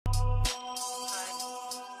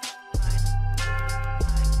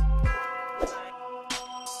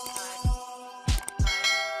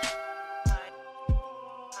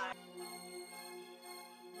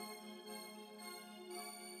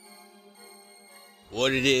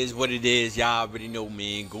What it is, y'all already know,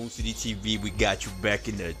 man. Sh0t TV, we got you back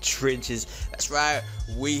in the trenches. That's right,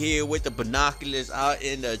 we here with the binoculars out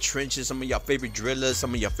in the trenches. Some of your favorite drillers,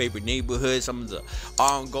 some of your favorite neighborhoods, some of the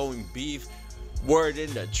ongoing beef. Word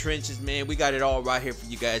in the trenches, man. We got it all right here for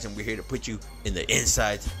you guys, and we're here to put you in the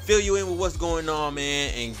insides, fill you in with what's going on,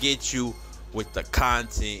 man, and get you with the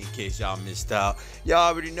content in case y'all missed out. Y'all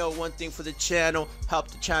already know one thing for the channel: help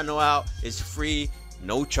the channel out. It's free,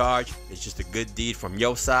 no charge. It's just a good deed from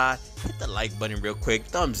your side. Hit the like button real quick,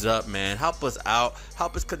 thumbs up, man. Help us out,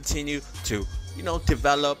 help us continue to, you know,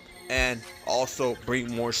 develop and also bring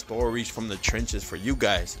more stories from the trenches for you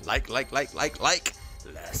guys. Like.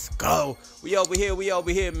 Let's go. We over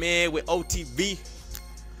here, man, with OTV,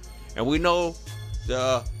 and we know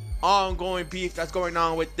the ongoing beef that's going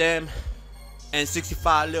on with them and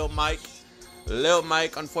 65 Lil Mike. Lil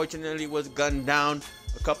Mike unfortunately was gunned down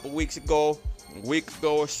a couple weeks ago, a week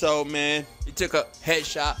ago or so, man. He took a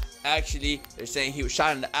headshot. Actually, they're saying he was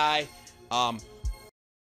shot in the eye.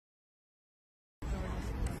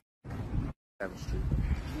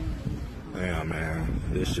 Damn, man,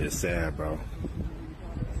 this shit's sad, bro.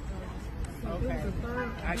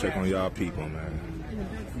 Check on y'all people,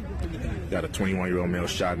 man. Got a 21-year-old male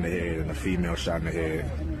shot in the head and a female shot in the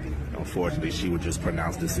head. Unfortunately, she was just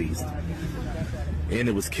pronounced deceased. And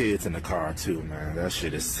it was kids in the car too, man. That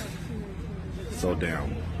shit is so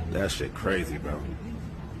damn. That shit crazy, bro.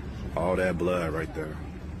 All that blood right there.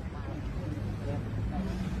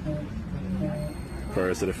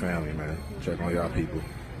 Prayers to the family, man. Check on y'all people.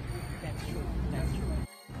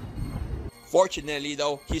 Fortunately,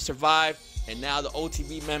 though, he survived, and now the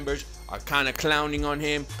OTV members are kind of clowning on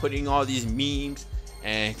him, putting all these memes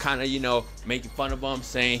and kind of, you know, making fun of him,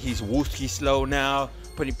 saying he's wooski slow now,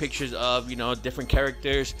 putting pictures of, you know, different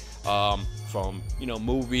characters from, you know,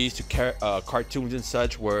 movies to cartoons and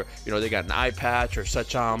such, where, you know, they got an eye patch or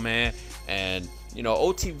such on, man. And, you know,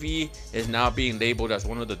 OTV is now being labeled as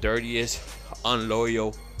one of the dirtiest,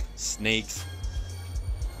 unloyal snakes,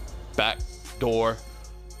 backdoor,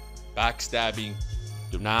 backstabbing,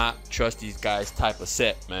 do not trust these guys type of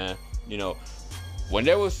set, man. You know, when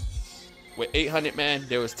there was with 800, man,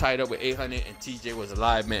 they was tied up with 800 and TJ was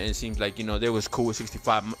alive, man. It seems like, you know, they was cool with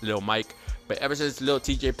 65 Lil Mike, but ever since Lil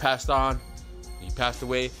TJ passed on, he passed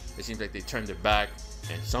away, it seems like they turned their back,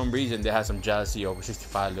 and some reason they had some jealousy over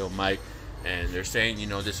 65 Lil Mike, and they're saying, you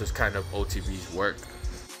know, this was kind of OTV's work.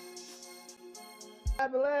 What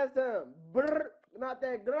happened last time? Brr, not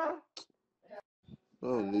that girl. I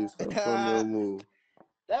don't need some no move.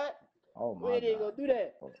 That? Oh my we ain't gonna do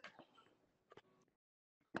that.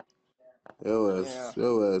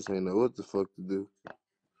 Your ass ain't know what the fuck to do.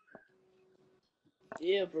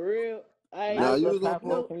 Yeah, for real. I ain't Nah, you know. was on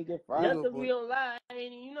point. Can we get Not fried? that we don't lie, I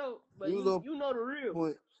ain't, you know, but you know the real.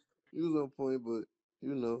 Point. You was on point, but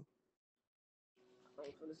you know. I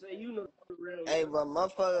was gonna say, you know the real. Hey, but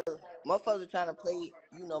motherfuckers trying to play,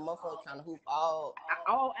 you know, motherfuckers trying to hoop all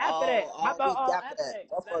after that. How about all after that?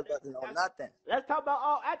 Motherfuckers doesn't know nothing. Let's talk about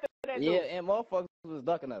all after that. Yeah, and motherfuckers was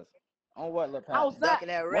ducking us. On what, Lil Pat? Outside. Ducking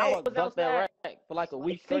that rack. I was ducked that rack for like a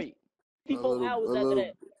week straight. 54 hours after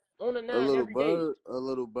that. On the 9 every day. A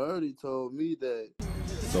little birdie told me that.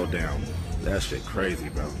 So damn, that shit crazy,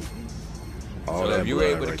 bro. All So that if you were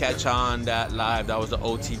able to right catch there. on that live, that was the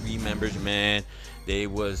OTV members, man. They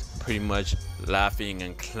was pretty much laughing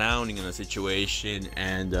and clowning in the situation,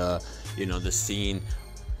 and you know, the scene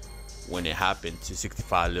when it happened to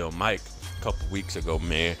 65 Lil Mike a couple weeks ago,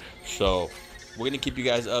 man. So we're gonna keep you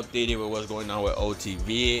guys updated with what's going on with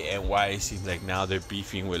OTV and why it seems like now they're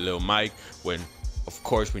beefing with Lil Mike, when of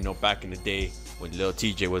course we know back in the day when Lil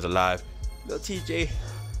TJ was alive, Lil TJ,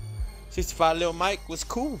 65 Lil Mike was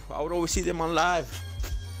cool. I would always see them on live.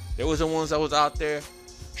 They was the ones that was out there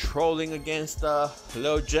trolling against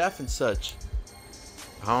Lil Jeff and such.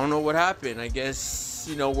 I don't know what happened. I guess,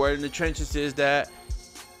 you know, word in the trenches is that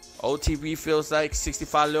OTV feels like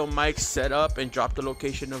 65 Lil Mike set up and dropped the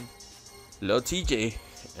location of Lil TJ,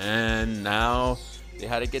 and now they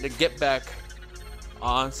had to get a get back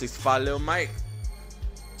on 65 Lil Mike,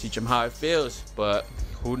 teach him how it feels. But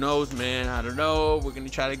who knows, man? I don't know. We're gonna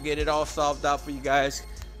try to get it all solved out for you guys.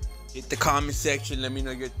 Hit the comment section, let me know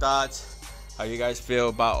your thoughts, how you guys feel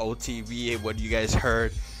about OTV, what you guys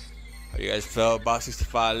heard, how you guys felt about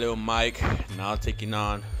 65 Lil Mike now taking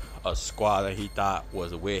on a squad that he thought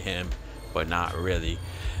was with him, but not really.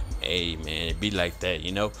 Hey man, it be like that,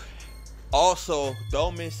 you know. Also,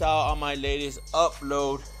 don't miss out on my latest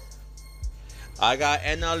upload. I got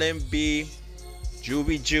NLMB,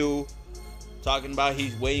 Juvie Jew, talking about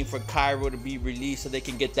he's waiting for Cairo to be released so they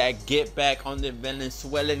can get that get back on the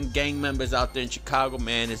Venezuelan gang members out there in Chicago,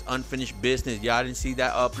 man. It's unfinished business. Y'all didn't see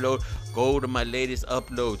that upload? Go to my latest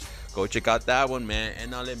uploads. Go check out that one, man.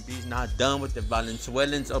 NLMB's not done with the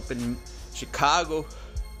Venezuelans up in Chicago.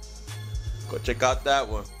 Go check out that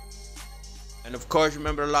one. And of course,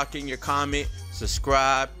 remember to lock in your comment,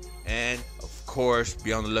 subscribe, and of course,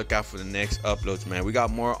 be on the lookout for the next uploads, man. We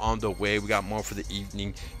got more on the way. We got more for the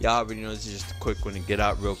evening. Y'all already know this is just a quick one to get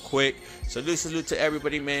out real quick. Salute to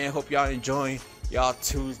everybody, man. Hope y'all enjoying y'all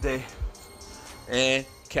Tuesday. And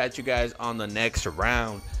catch you guys on the next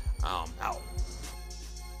round. Out.